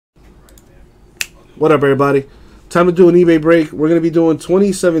What up, everybody? Time to do an eBay break. We're going to be doing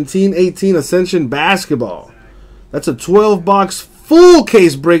 2017-18 Ascension basketball. That's a 12-box full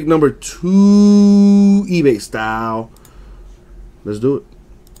case break number 2 eBay style. Let's do it.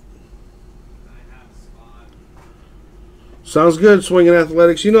 Sounds good, Swinging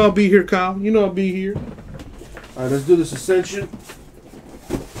Athletics. You know I'll be here, Kyle. You know I'll be here. All right, let's do this Ascension.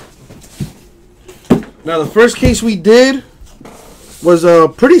 Now, the first case we did was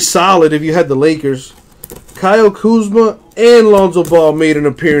pretty solid if you had the Lakers. Kyle Kuzma and Lonzo Ball made an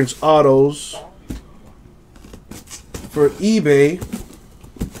appearance autos for eBay.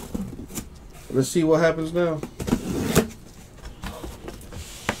 Let's see what happens now.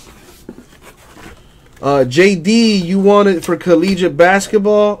 JD, you want it for collegiate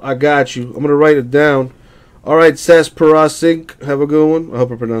basketball? I got you. I'm going to write it down. All right, Sas Parasink, have a good one. I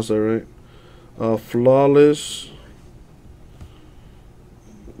hope I pronounced that right. Flawless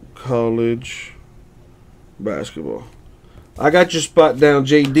college basketball. I got your spot down,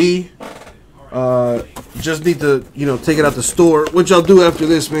 JD. Just need to, take it out the store, which I'll do after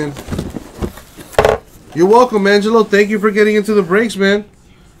this, man. You're welcome, Angelo. Thank you for getting into the breaks, man.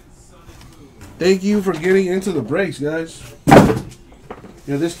 Thank you for getting into the breaks, guys.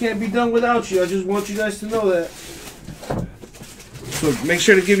 This can't be done without you. I just want you guys to know that. So make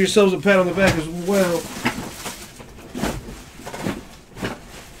sure to give yourselves a pat on the back as well.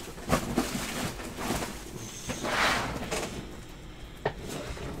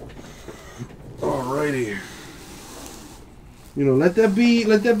 Alrighty. Let that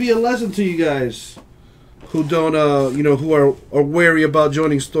be a lesson to you guys who don't who are wary about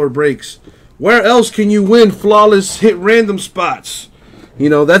joining store breaks. Where else can you win flawless hit random spots?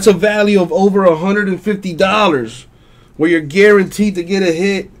 That's a value of over $150 where you're guaranteed to get a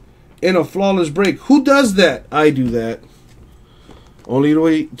hit in a flawless break. Who does that? I do that. Only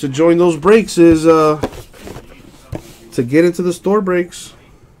way to join those breaks is to get into the store breaks.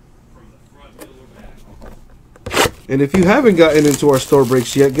 And if you haven't gotten into our store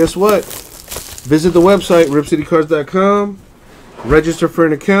breaks yet, guess what? Visit the website, ripcitycards.com, register for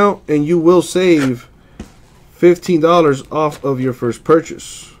an account, and you will save $15 off of your first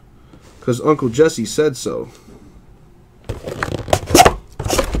purchase. Because Uncle Jesse said so.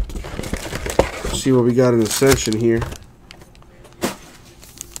 Let's see what we got in Ascension here.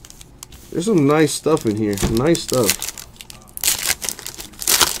 There's some nice stuff in here. Nice stuff.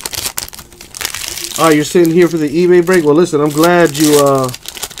 All right, you're sitting here for the eBay break? Well, listen, I'm glad you are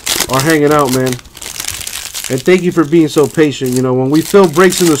hanging out, man. And thank you for being so patient. When we fill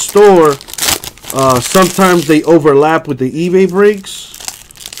breaks in the store, sometimes they overlap with the eBay breaks.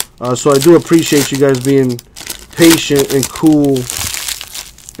 So I do appreciate you guys being patient and cool.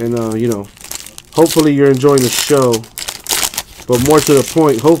 And, hopefully you're enjoying the show. But more to the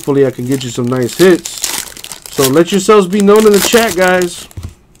point, hopefully I can get you some nice hits. So let yourselves be known in the chat, guys.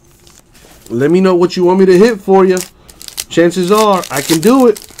 Let me know what you want me to hit for you. Chances are I can do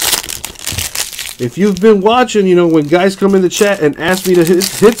it. If you've been watching, when guys come in the chat and ask me to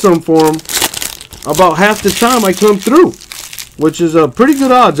hit some for them, about half the time I come through, which is pretty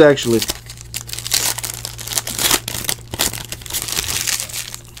good odds, actually.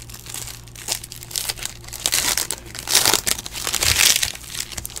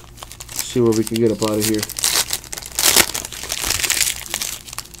 Let's see what we can get up out of here.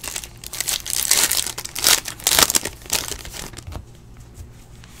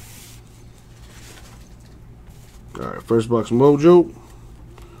 Alright, first box mojo.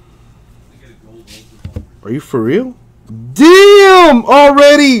 Are you for real? Damn!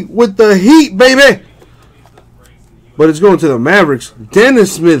 Already with the heat, baby! But it's going to the Mavericks.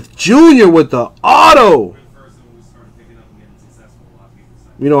 Dennis Smith Jr. with the auto.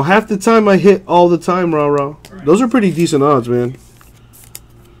 Half the time I hit all the time, rah-rah. Those are pretty decent odds, man.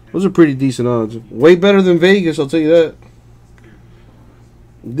 Those are pretty decent odds. Way better than Vegas, I'll tell you that.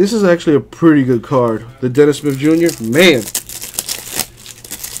 This is actually a pretty good card. The Dennis Smith Jr. Man.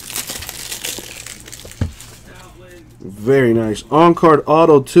 Very nice. On-card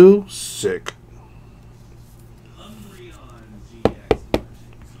auto, too. Sick.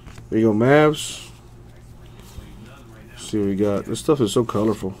 There you go, Mavs. Let's see what we got. This stuff is so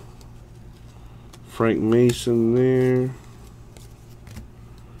colorful. Frank Mason there.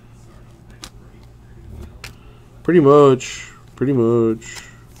 Pretty much. Pretty much.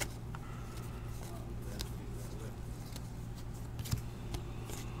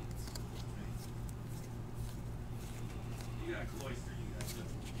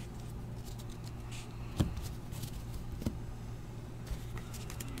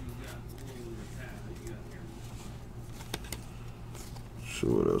 So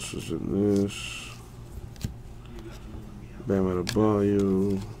what else is in this? Bam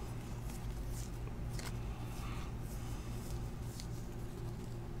Adebayo.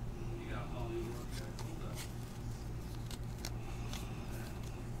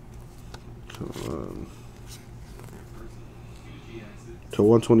 To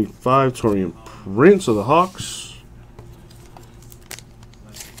 125, Torian Prince of the Hawks.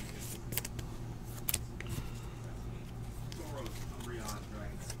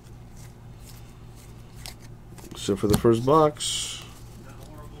 So for the first box,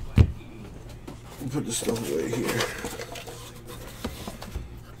 put this stuff away here.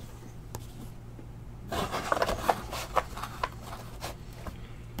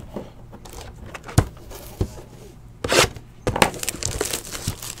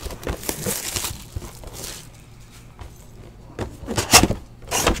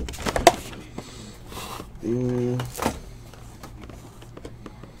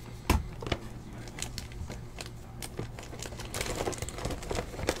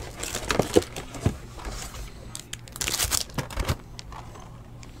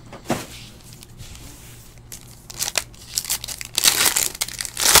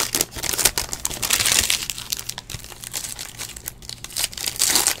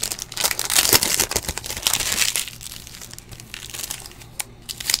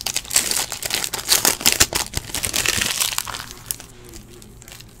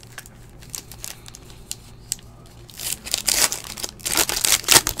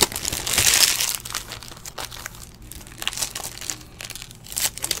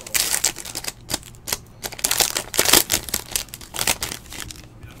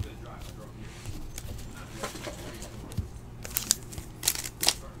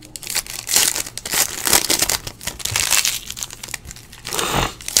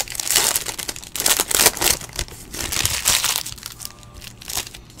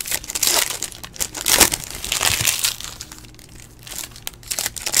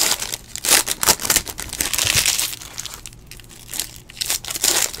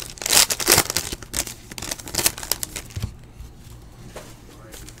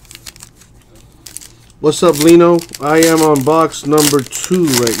 What's up, Lino? I am on box number 2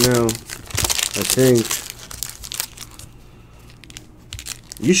 right now, I think.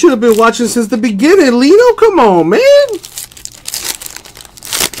 You should have been watching since the beginning, Lino. Come on, man.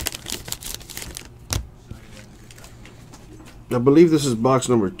 I believe this is box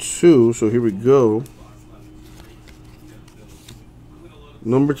number 2, so here we go.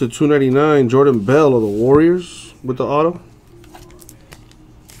 Number to 299, Jordan Bell of the Warriors with the auto.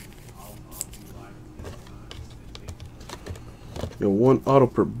 One auto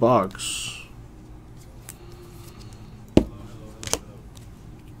per box.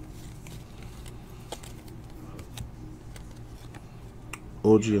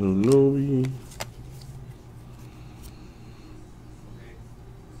 OG Anunoby.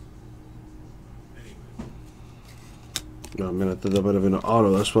 Oh man, I thought that might have been an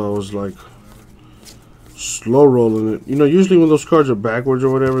auto. That's why I was like slow rolling it. You know, usually when those cards are backwards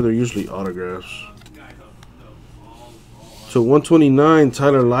or whatever, they're usually autographs. So 129,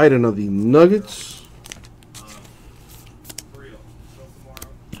 Tyler Lydon of the Nuggets.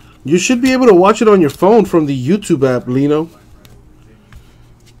 You should be able to watch it on your phone from the YouTube app, Lino.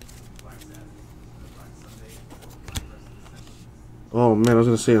 Oh man, I was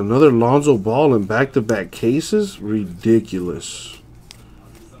going to say another Lonzo Ball in back-to-back cases? Ridiculous.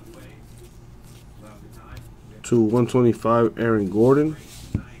 To 125, Aaron Gordon.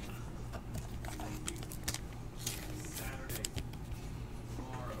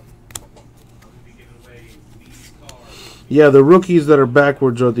 Yeah, the rookies that are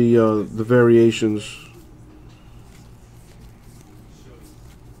backwards are the variations.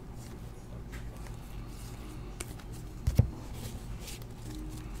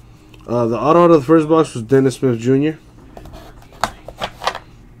 The auto out of the first box was Dennis Smith Jr.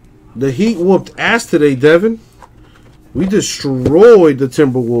 The Heat whooped ass today, Devin. We destroyed the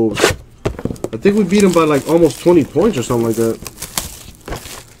Timberwolves. I think we beat them by like almost 20 points or something like that.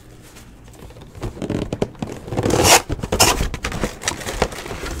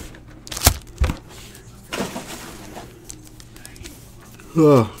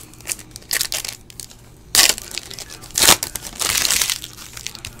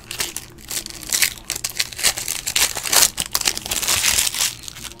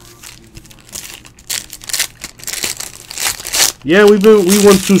 Yeah, we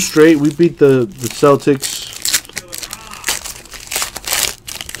won 2 straight. We beat the Celtics.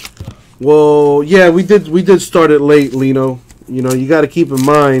 Well, yeah, we did start it late, Lino. You know, you got to keep in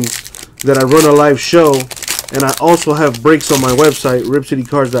mind that I run a live show, and I also have breaks on my website,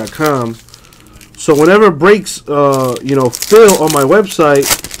 ripcitycards.com. So whenever breaks, you know, fill on my website,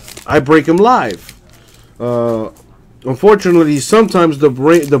 I break them live. Unfortunately, sometimes the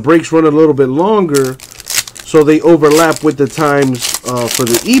breaks run a little bit longer, so they overlap with the times for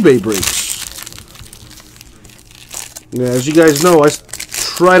the eBay breaks. Yeah, as you guys know, I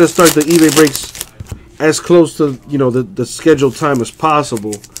try to start the eBay breaks as close to, you know, the scheduled time as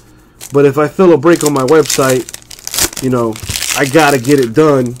possible. But if I fill a break on my website, you know, I gotta get it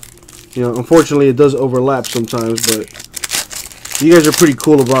done. You know, unfortunately, it does overlap sometimes, but you guys are pretty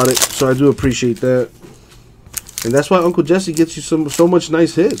cool about it, so I do appreciate that. And that's why Uncle Jesse gets you so much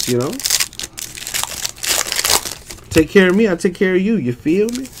nice hits, you know. Take care of me, I take care of you. You feel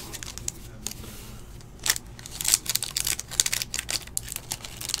me?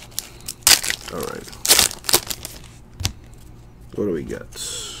 All right. What do we got?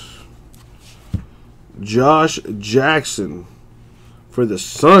 Josh Jackson for the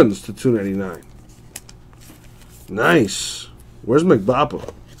Suns to 299. Nice. Where's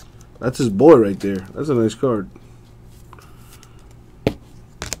McBapa? That's his boy right there. That's a nice card.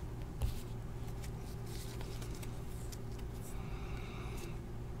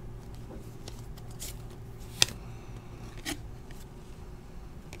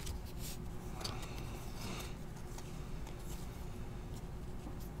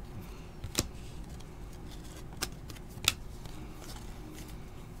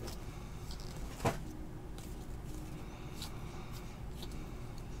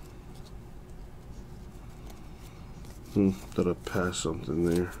 Thought I passed something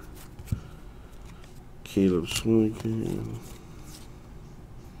there. Caleb Swinkin.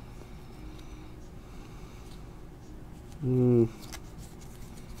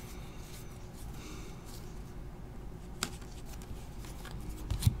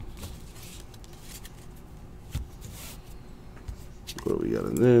 What do we got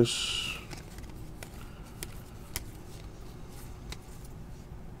in this?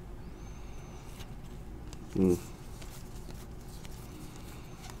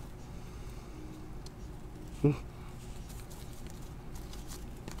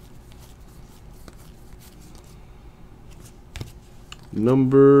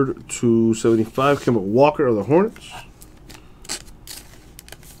 Numbered to 75, Kemba Walker of the Hornets.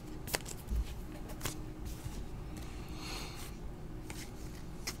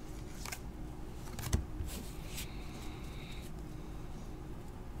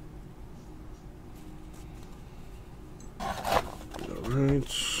 All right,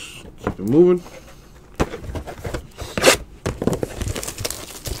 keep it moving.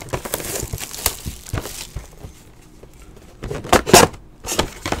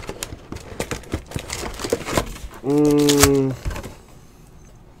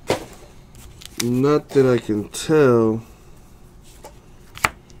 Not that I can tell.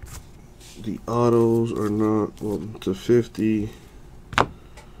 The autos are not, well, to 50.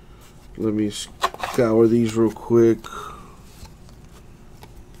 Let me scour these real quick.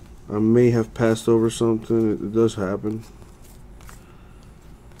 I may have passed over something. It does happen.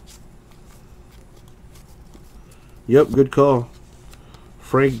 Yep, good call.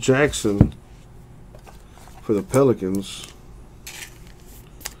 Frank Jackson for the Pelicans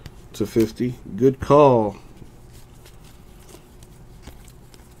to 50. Good call.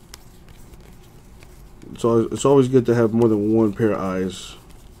 It's always good to have more than one pair of eyes,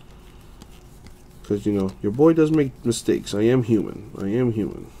 because, you know, your boy does make mistakes. I am human. I am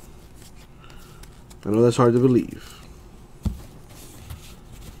human. I know that's hard to believe.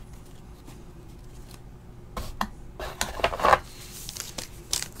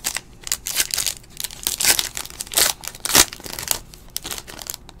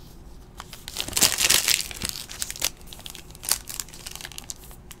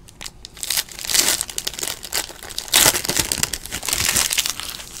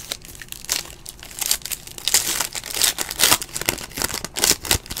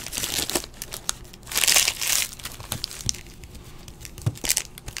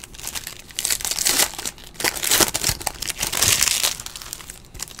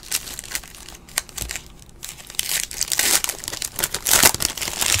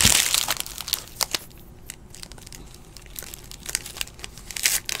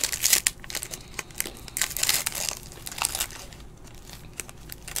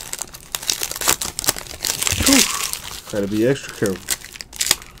 Gotta be extra careful.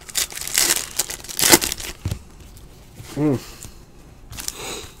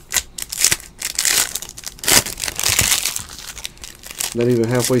 Not even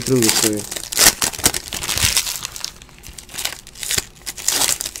halfway through this thing.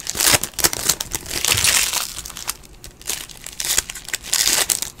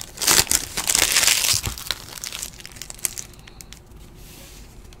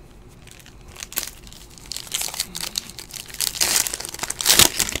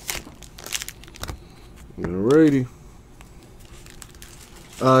 Alrighty.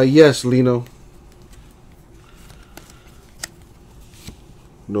 Yes, Lino.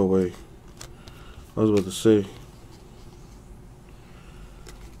 No way. I was about to say.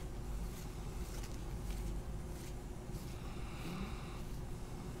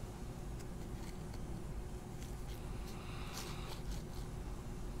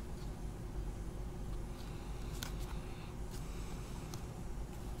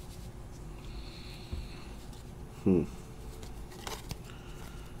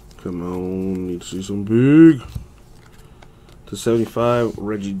 Come on, need to see some big. To 75,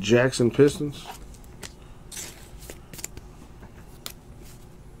 Reggie Jackson Pistons.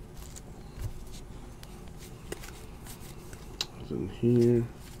 In here.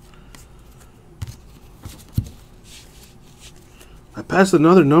 I passed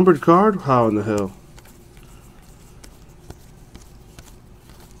another numbered card? How in the hell?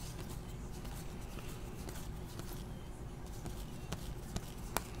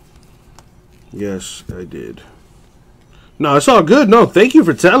 Yes, I did. No, it's all good. No, thank you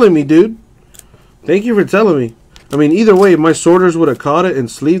for telling me, dude. Thank you for telling me. I mean, either way, my sorters would have caught it and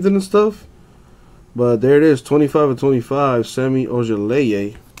sleeved it and stuff. But there it is, 25 of 25, Semi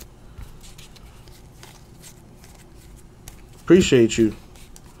Ojeleye. Appreciate you.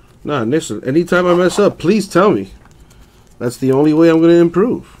 Nah, listen, anytime I mess up, please tell me. That's the only way I'm going to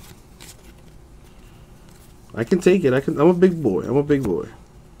improve. I can take it. I'm a big boy. I'm a big boy.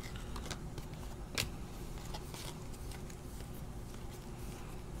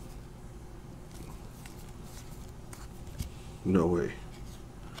 No way.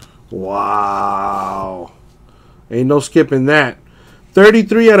 Wow. Ain't no skipping that.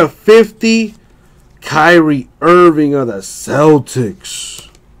 33 out of 50. Kyrie Irving of the Celtics.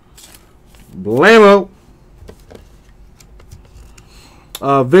 Blammo.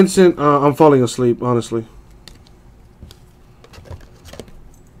 Vincent, I'm falling asleep, honestly.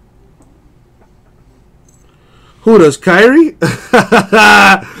 Who does, Kyrie?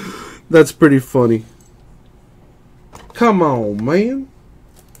 That's pretty funny. Come on, man.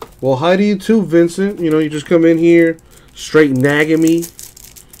 Well, hi to you too, Vincent. You know, you just come in here, straight nagging me.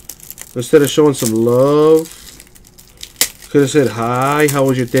 Instead of showing some love. Could have said hi, how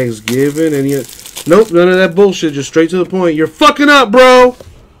was your Thanksgiving? And yet, nope, none of that bullshit. Just straight to the point. You're fucking up, bro.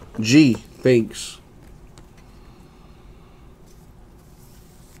 Gee, thanks.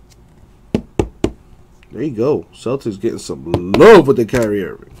 There you go. Celtics getting some love with the Kyrie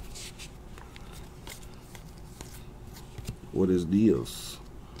Irving. What is deals?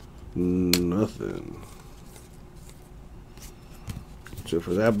 Nothing. So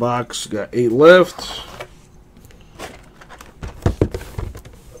for that box, got 8 left.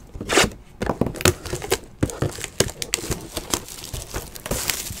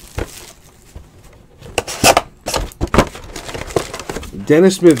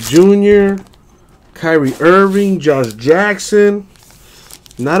 Dennis Smith Jr., Kyrie Irving, Josh Jackson.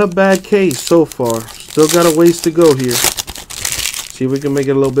 Not a bad case so far. Still got a ways to go here. See if we can make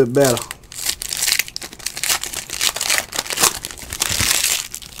it a little bit better.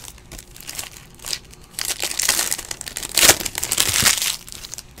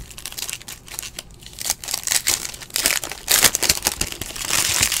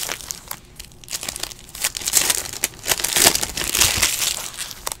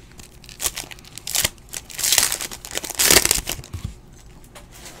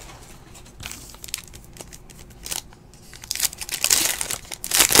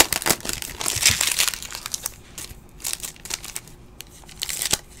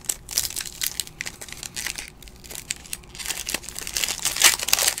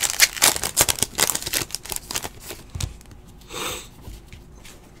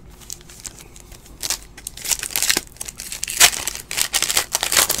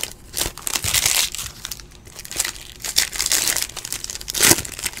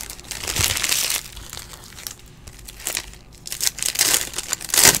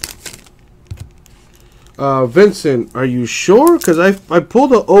 Vincent, are you sure? Because I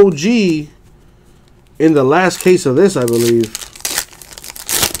pulled an OG in the last case of this, I believe.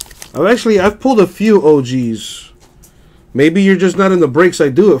 I've pulled a few OGs. Maybe you're just not in the breaks I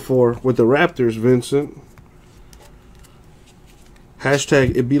do it for with the Raptors, Vincent.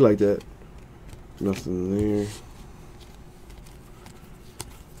 Hashtag it be like that. Nothing there.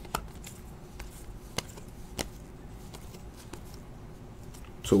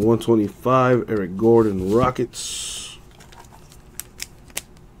 So 125, Eric Gordon, Rockets.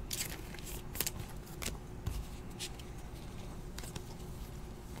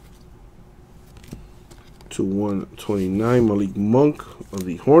 To 129, Malik Monk of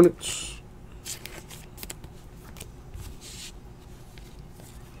the Hornets.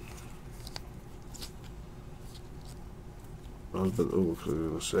 was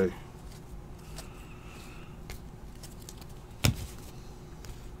going to say.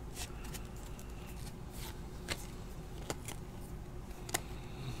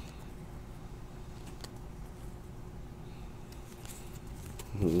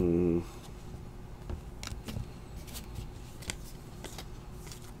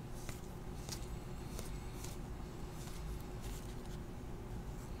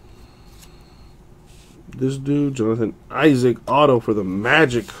 This dude, Jonathan Isaac, auto for the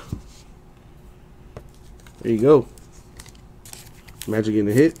Magic. There you go. Magic in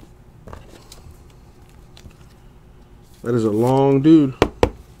the hit. That is a long dude.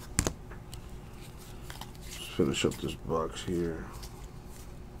 Let's finish up this box here.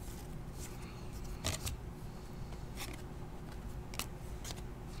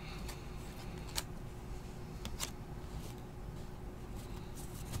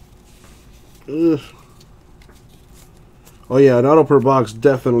 Ugh. Oh yeah, an auto per box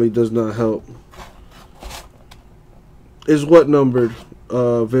definitely does not help. Is what numbered,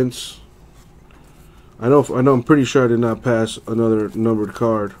 Vince? I know. I'm pretty sure I did not pass another numbered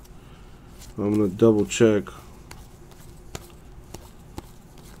card. I'm gonna double check.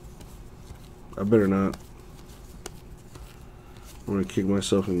 I better not. I'm gonna kick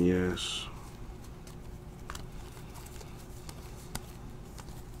myself in the ass.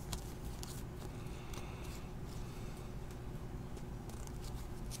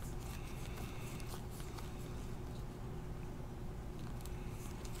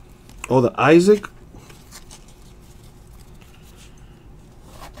 Oh, the Isaac?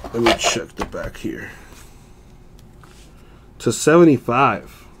 Let me check the back here. To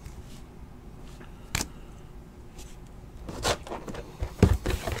 75.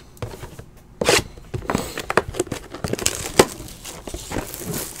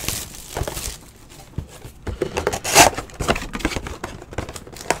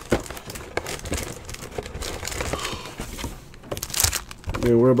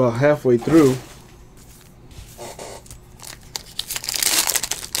 And we're about halfway through.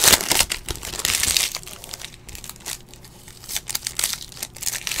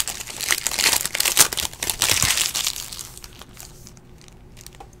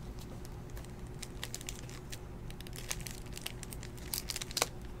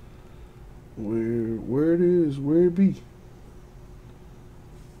 Where it is, where it be?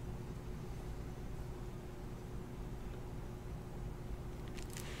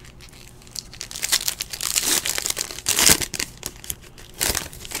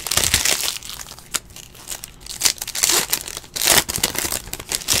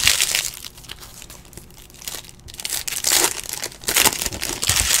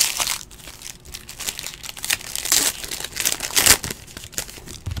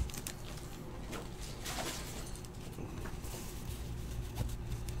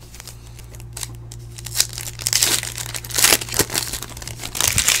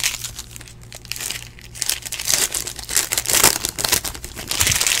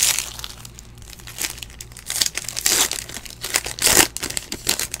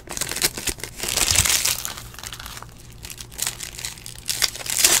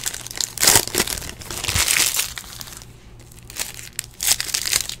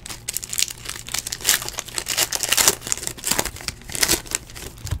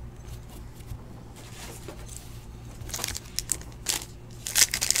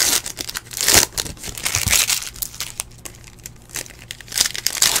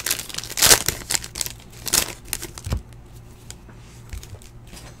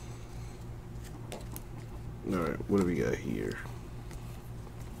 Alright, what do we got here?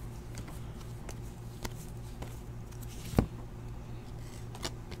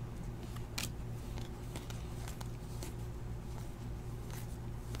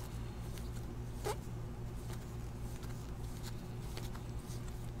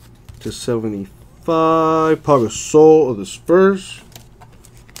 To 75. Pau Gasol of the Spurs.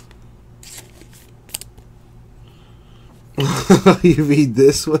 You read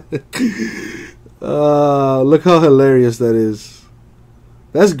this one? Look how hilarious that is.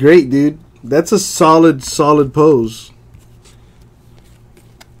 That's great, dude. That's a solid pose.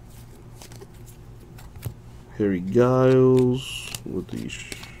 Harry Giles with the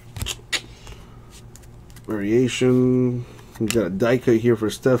variation. We got a die cut here for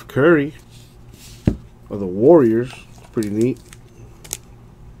Steph Curry of the Warriors. Pretty neat.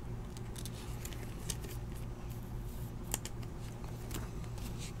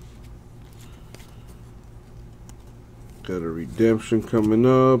 Got a redemption coming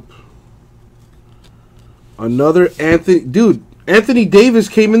up. Another Anthony. Dude, Anthony Davis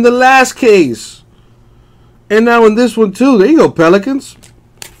came in the last case. And now in this one too, there you go, Pelicans.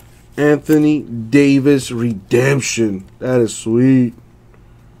 Anthony Davis redemption. That is sweet.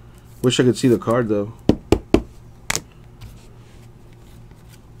 Wish I could see the card though.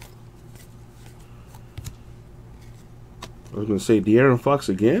 I was going to say De'Aaron Fox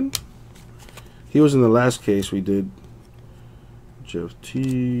again. He was in the last case we did. Jeff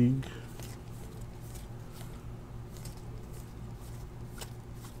Teague.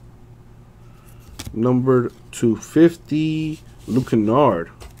 Numbered 250. Luke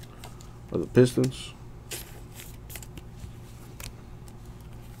Kennard of the Pistons.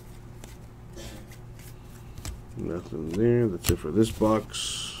 Nothing there. That's it for this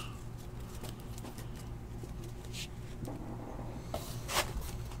box.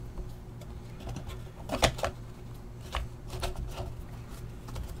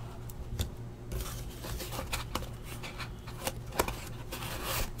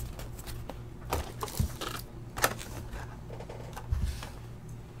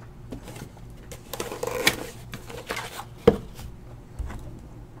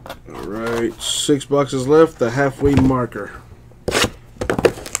 Alright, 6 boxes left, the halfway marker.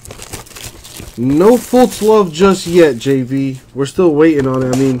 No Fultz love just yet, JV. We're still waiting on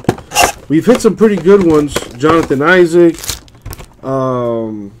it. I mean, we've hit some pretty good ones. Jonathan Isaac,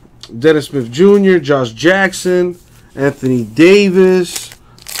 Dennis Smith Jr., Josh Jackson, Anthony Davis,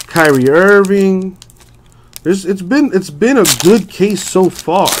 Kyrie Irving. It's been a good case so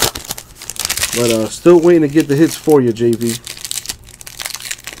far. But still waiting to get the hits for you, JV.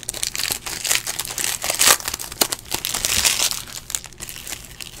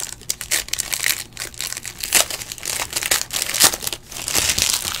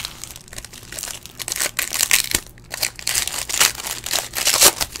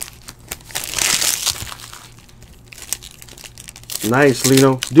 Nice,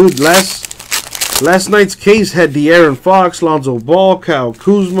 Lino. Dude, last night's case had De'Aaron Fox, Lonzo Ball, Kyle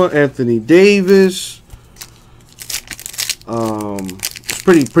Kuzma, Anthony Davis. It's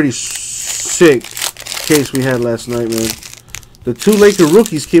pretty sick case we had last night, man. The 2 Laker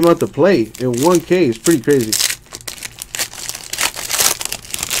rookies came out to play in one case. Pretty crazy.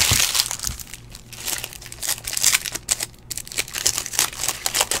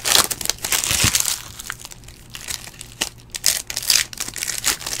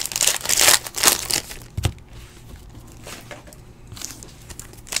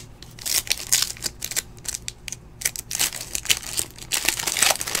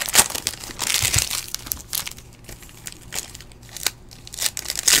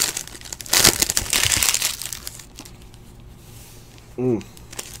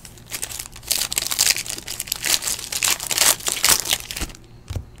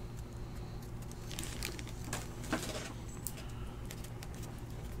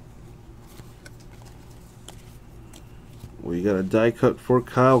 We got a die cut for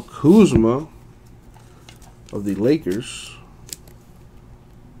Kyle Kuzma of the Lakers.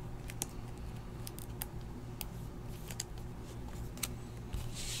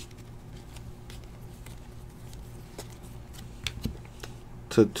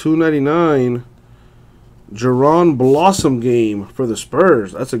 To 299, Jaron Blossom game for the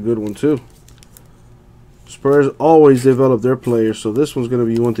Spurs. That's a good one too. Spurs always develop their players, so this one's going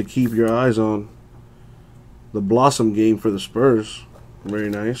to be one to keep your eyes on. The Blossom game for the Spurs. Very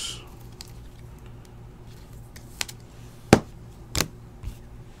nice.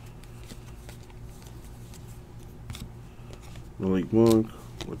 Malik Monk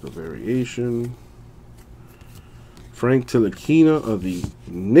with the variation. Frank Ntilikina of the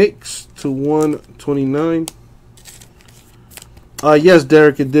Knicks to 129. Yes,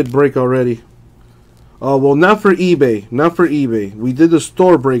 Derek, it did break already. Well, not for eBay. Not for eBay. We did the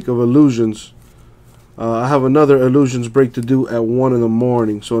store break of Illusions. I have another Illusions break to do at 1 in the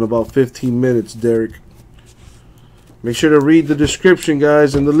morning. So in about 15 minutes, Derek. Make sure to read the description,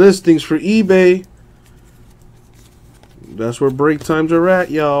 guys, and the listings for eBay. That's where break times are at,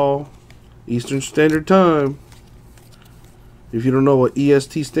 y'all. Eastern Standard Time. If you don't know what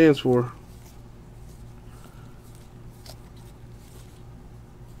EST stands for.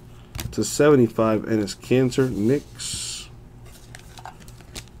 To 75 and it's Cancer Knicks.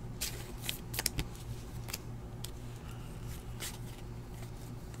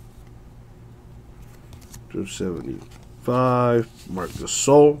 To 75. Mark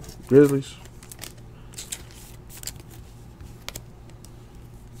Gasol, Grizzlies.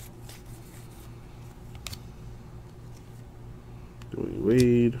 Dwayne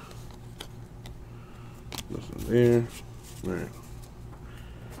Wade. Nothing there. All right.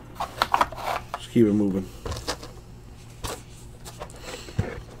 Let's keep it moving.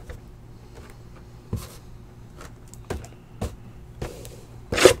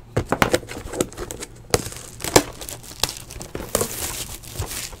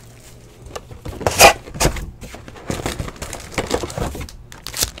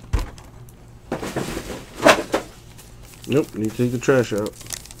 Nope, need to take the trash out.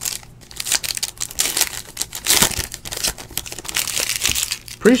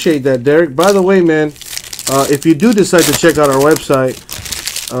 Appreciate that, Derek. By the way, man, if you do decide to check out our website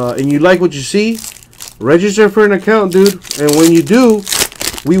and you like what you see, register for an account, dude. And when you do,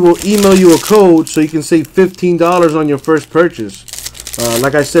 we will email you a code so you can save $15 on your first purchase.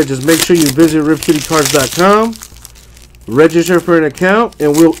 Like I said, just make sure you visit ripcitycards.com, register for an account,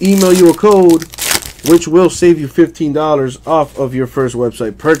 and we'll email you a code which will save you $15 off of your first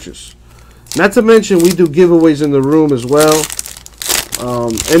website purchase. Not to mention, we do giveaways in the room as well.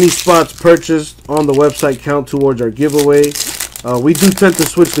 Any spots purchased on the website count towards our giveaway. We do tend to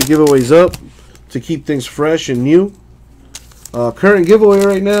switch the giveaways up to keep things fresh and new. Current giveaway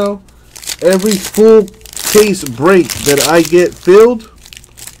right now, every full case break that I get filled,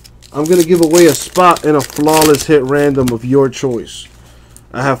 I'm going to give away a spot in a flawless hit random of your choice.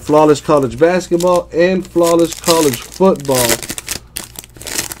 I have flawless college basketball and flawless college football.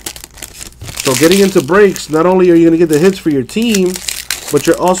 So getting into breaks, not only are you going to get the hits for your team, but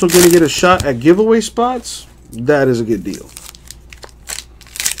you're also going to get a shot at giveaway spots. That is a good deal.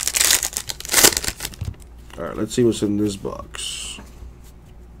 All right, let's see what's in this box.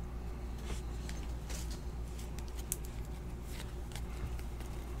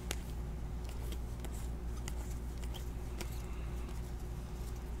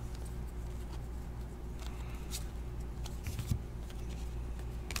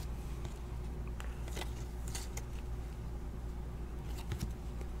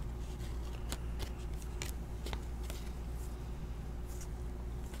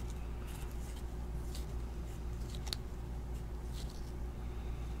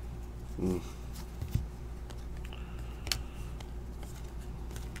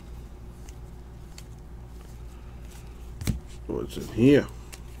 What's in here?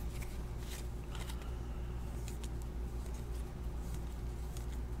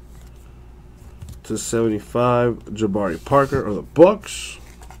 /75 Jabari Parker of the Bucks.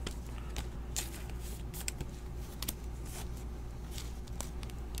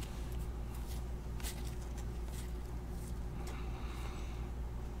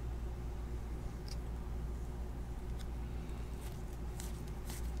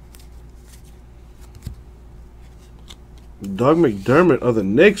 Doug McDermott of the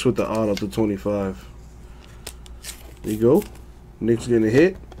Knicks with the auto /25. There you go. Knicks getting a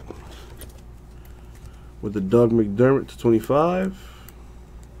hit with the Doug McDermott /25.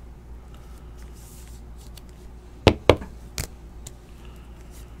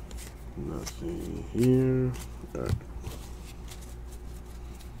 Nothing here. All right.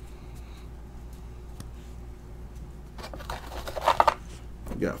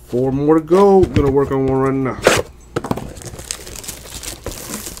 Got 4 more to go. Gonna work on one right now.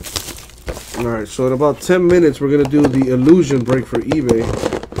 Alright, so in about 10 minutes, we're going to do the illusion break for eBay.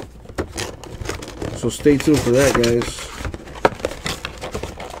 So stay tuned for that, guys.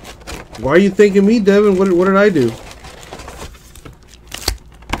 Why are you thanking me, Devin? What did I do?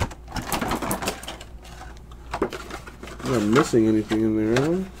 I'm not missing anything in there,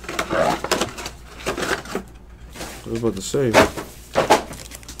 am I? I was about to say.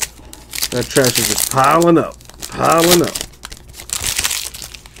 That trash is just piling up. Piling up.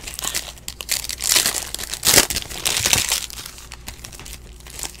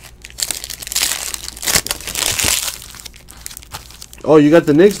 Oh, you got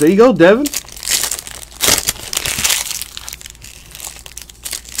the Knicks. There you go, Devin.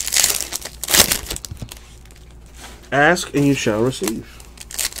 Ask and you shall receive.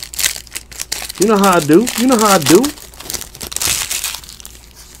 You know how I do. You know how I do.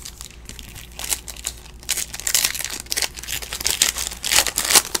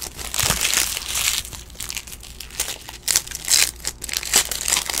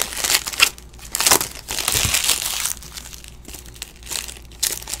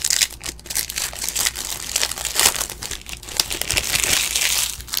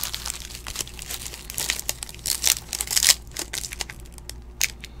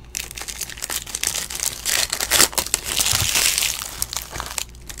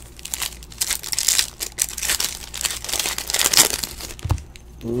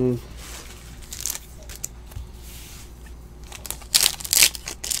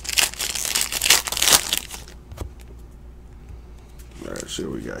 Alright, see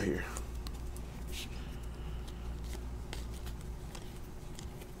what we got here.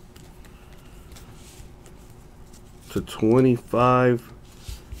 /25,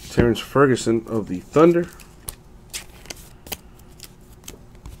 Terrence Ferguson of the Thunder.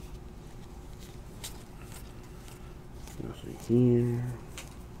 Nothing here.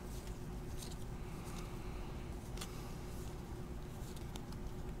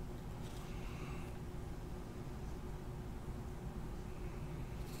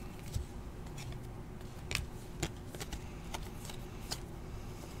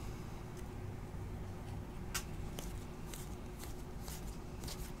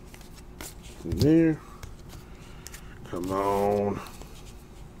 Nothing there. Come on.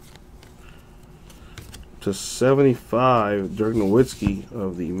 To 75, Dirk Nowitzki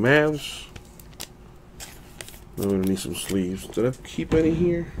of the Mavs. I'm gonna need some sleeves. Did I keep any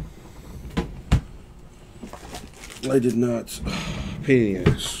here? I did not. Pain in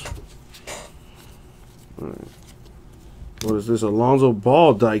the ass. Alright. What is this? Alonzo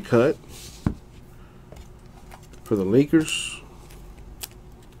Ball die cut for the Lakers.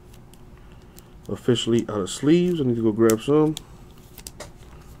 Officially out of sleeves. I need to go grab some.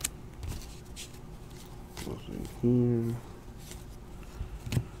 Here.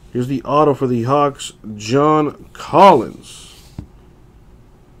 Here's the auto for the Hawks, John Collins.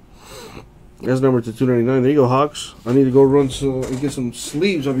 That's number to 299. There you go, Hawks. I need to go run some and get some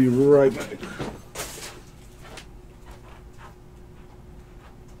sleeves. I'll be right back.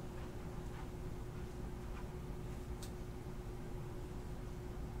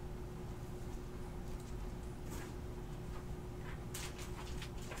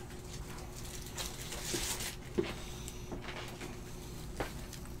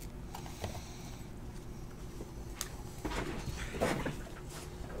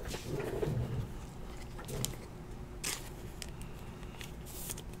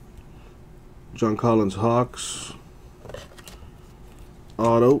 John Collins, Hawks.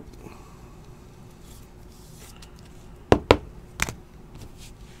 Auto.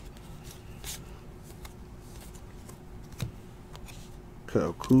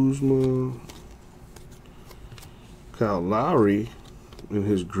 Kyle Kuzma. Kyle Lowry in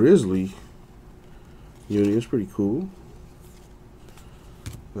his Grizzly uni. It's pretty cool.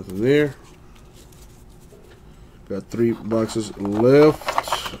 Nothing there. Got 3 boxes left.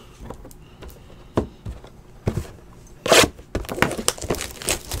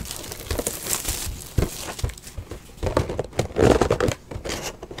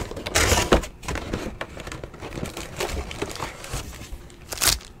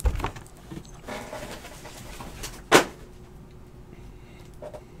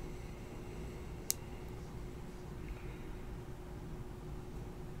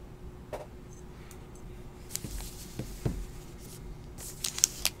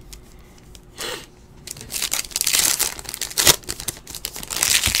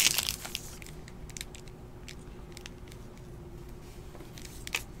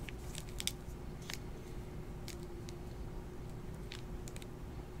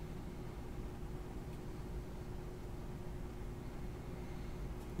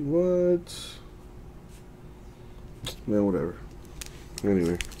 What? Man, whatever.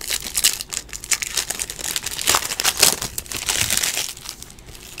 Anyway.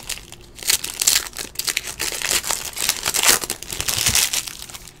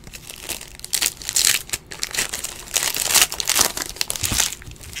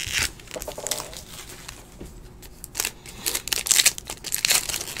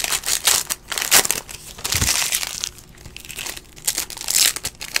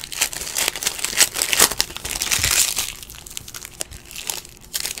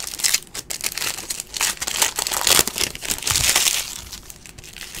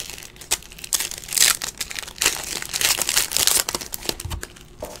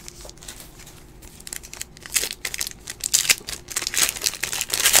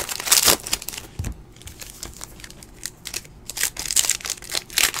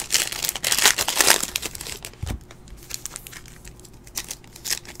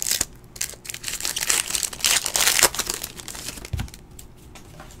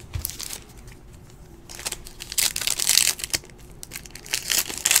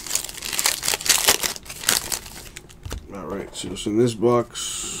 Alright, so it's in this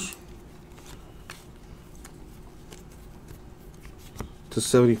box. To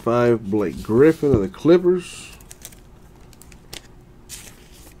 75, Blake Griffin of the Clippers.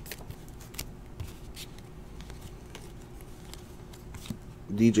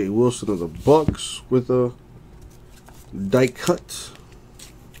 DJ Wilson of the Bucks with a die cut.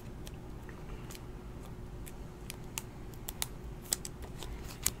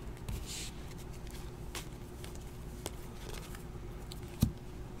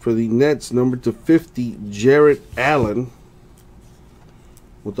 For the Nets, number to 50, Jarrett Allen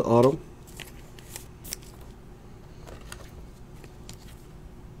with the auto.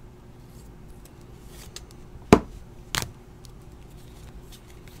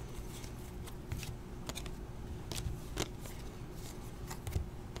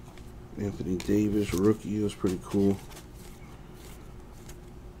 Anthony Davis, rookie. That's pretty cool.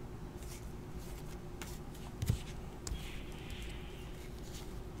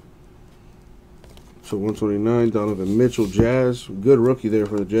 So 129, Donovan Mitchell, Jazz. Good rookie there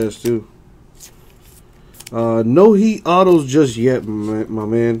for the Jazz too. No heat autos just yet, my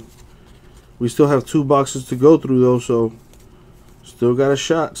man. We still have 2 boxes to go through though, so still got a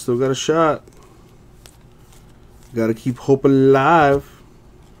shot. Still got a shot. Got to keep hope alive.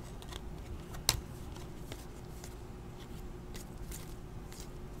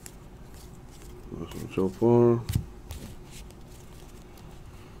 So far,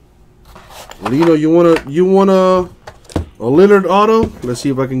 Lino, you want a Lillard auto? Let's see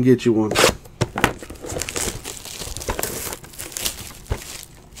if I can get you one.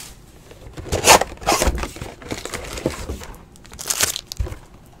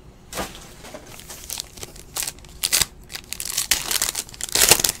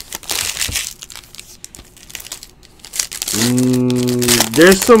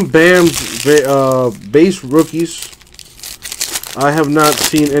 There's some Bam's base rookies. I have not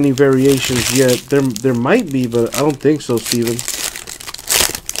seen any variations yet. There might be, but I don't think so, Steven.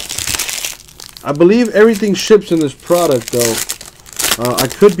 I believe everything ships in this product, though. I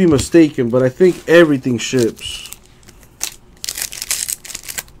could be mistaken, but I think everything ships.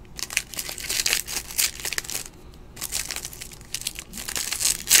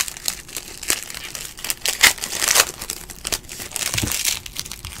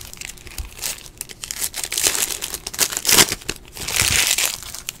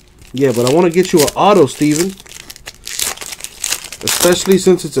 Yeah, but I want to get you an auto, Steven. Especially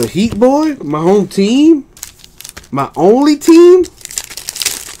since it's a Heat boy. My home team. My only team.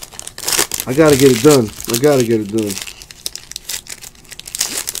 I got to get it done. I got to get it done.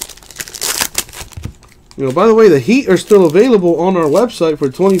 You know, by the way, the Heat are still available on our website for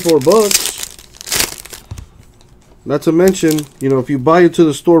 24 bucks. Not to mention, you know, if you buy it to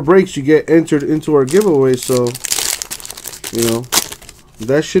the store breaks, you get entered into our giveaway. So, you know,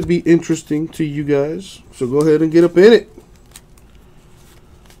 that should be interesting to you guys. So go ahead and get up in it.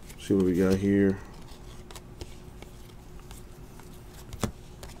 See what we got here.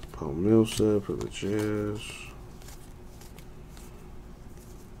 Paul Millsap for the Jazz.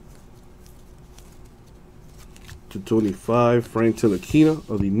 /25, Frank Ntilikina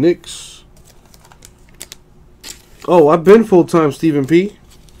of the Knicks. Oh, I've been full-time, Stephen P.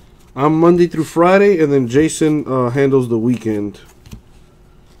 I'm Monday through Friday, and then Jason handles the weekend.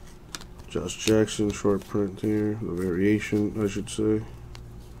 Josh Jackson, short print here. The variation, I should say.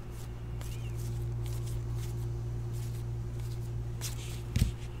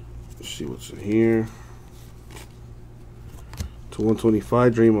 Let's see what's in here.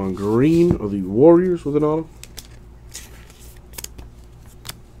 /125, Draymond Green of the Warriors with an auto.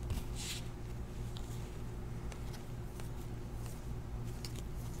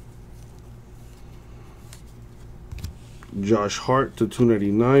 Josh Hart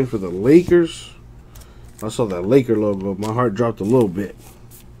 /299 for the Lakers. I saw that Laker logo. My heart dropped a little bit.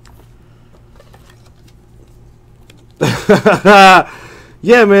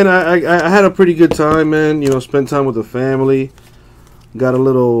 Yeah, man, I had a pretty good time, man. You know, spent time with the family. Got a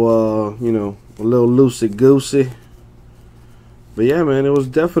little, you know, a little loosey-goosey. But yeah, man, it was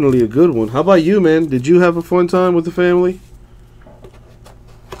definitely a good one. How about you, man? Did you have a fun time with the family?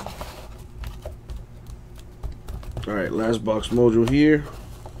 Alright, last box mojo here.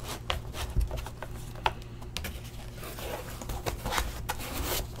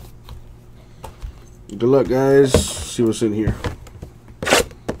 Good luck, guys. See what's in here.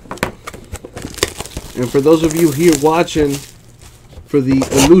 And for those of you here watching for the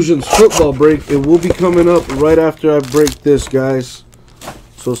Illusions football break, it will be coming up right after I break this, guys.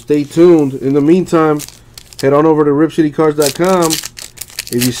 So stay tuned. In the meantime, head on over to ripcitycards.com.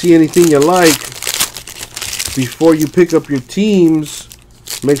 If you see anything you like, before you pick up your teams,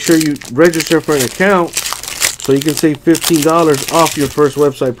 make sure you register for an account so you can save $15 off your first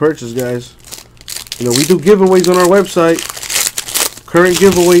website purchase, guys. You know, we do giveaways on our website. Current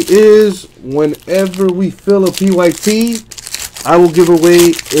giveaway is whenever we fill a PYT, I will give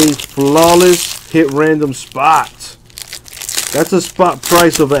away a flawless hit random spot. That's a spot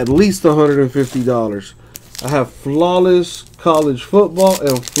price of at least $150. I have flawless college football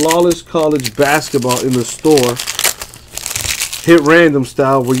and flawless college basketball in the store. Hit random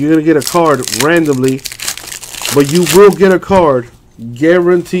style, where you're going to get a card randomly, but you will get a card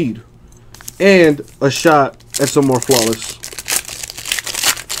guaranteed and a shot at some more flawless.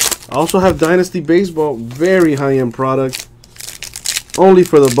 I also have Dynasty Baseball, very high-end product, only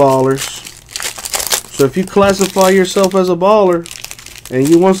for the ballers. So if you classify yourself as a baller and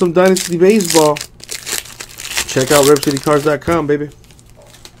you want some Dynasty Baseball, check out ripcitycards.com, baby.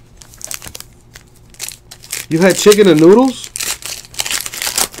 You had chicken and noodles?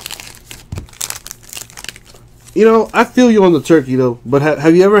 You know, I feel you on the turkey though. But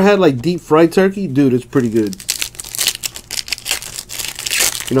have you ever had like deep fried turkey? Dude, it's pretty good.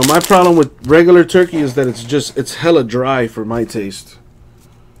 You know, my problem with regular turkey is that it's hella dry for my taste.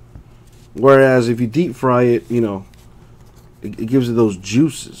 Whereas if you deep fry it, you know, it gives it those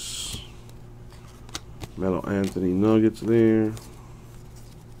juices. Metal Anthony nuggets there.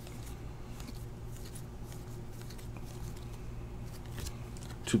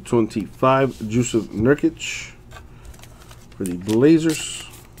 $225 Juice of Nurkic for the Blazers.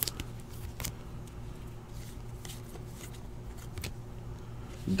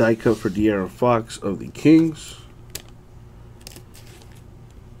 Die cut for De'Aaron Fox of the Kings.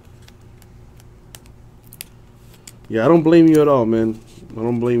 Yeah, I don't blame you at all, man. I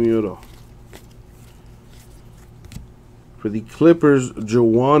don't blame you at all. For the Clippers,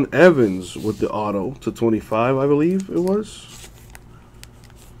 Jawan Evans with the auto /25, I believe it was.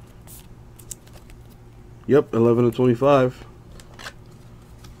 Yep, 11/25.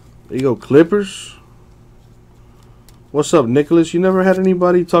 There you go, Clippers. What's up, Nicholas? You never had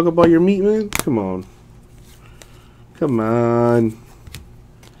anybody talk about your meat, man? Come on. Come on.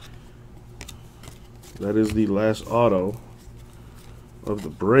 That is the last auto of the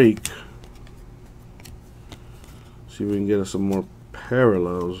break. See if we can get us some more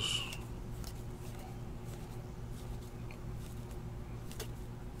parallels.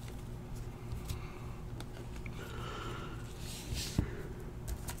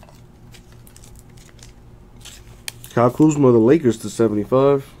 Kyle Kuzma of the Lakers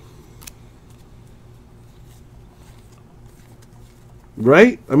 /75.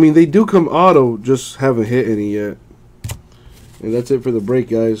 Right? I mean, they do come auto, just haven't hit any yet. And that's it for the break,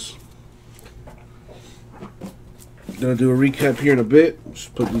 guys. Gonna do a recap here in a bit.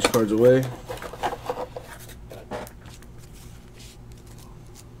 Just put these cards away.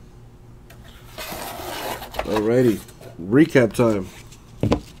 Alrighty. Recap time.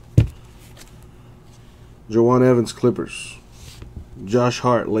 Jawan Evans, Clippers. Josh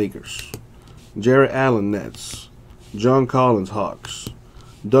Hart, Lakers. Jarrett Allen, Nets. John Collins, Hawks.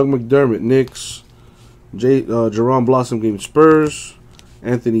 Doug McDermott, Knicks. Jerome Blossom Game, Spurs.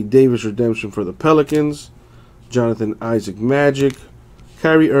 Anthony Davis, redemption for the Pelicans. Jonathan Isaac, Magic.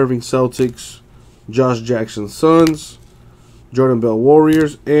 Kyrie Irving, Celtics. Josh Jackson, Suns. Jordan Bell,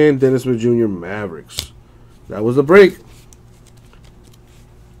 Warriors. And Dennis Smith Jr., Mavericks. That was the break.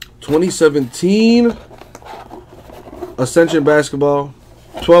 2017 Ascension Basketball.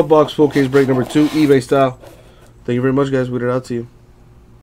 12 box full case break number 2, eBay style. Thank you very much, guys. We'll get it out to you.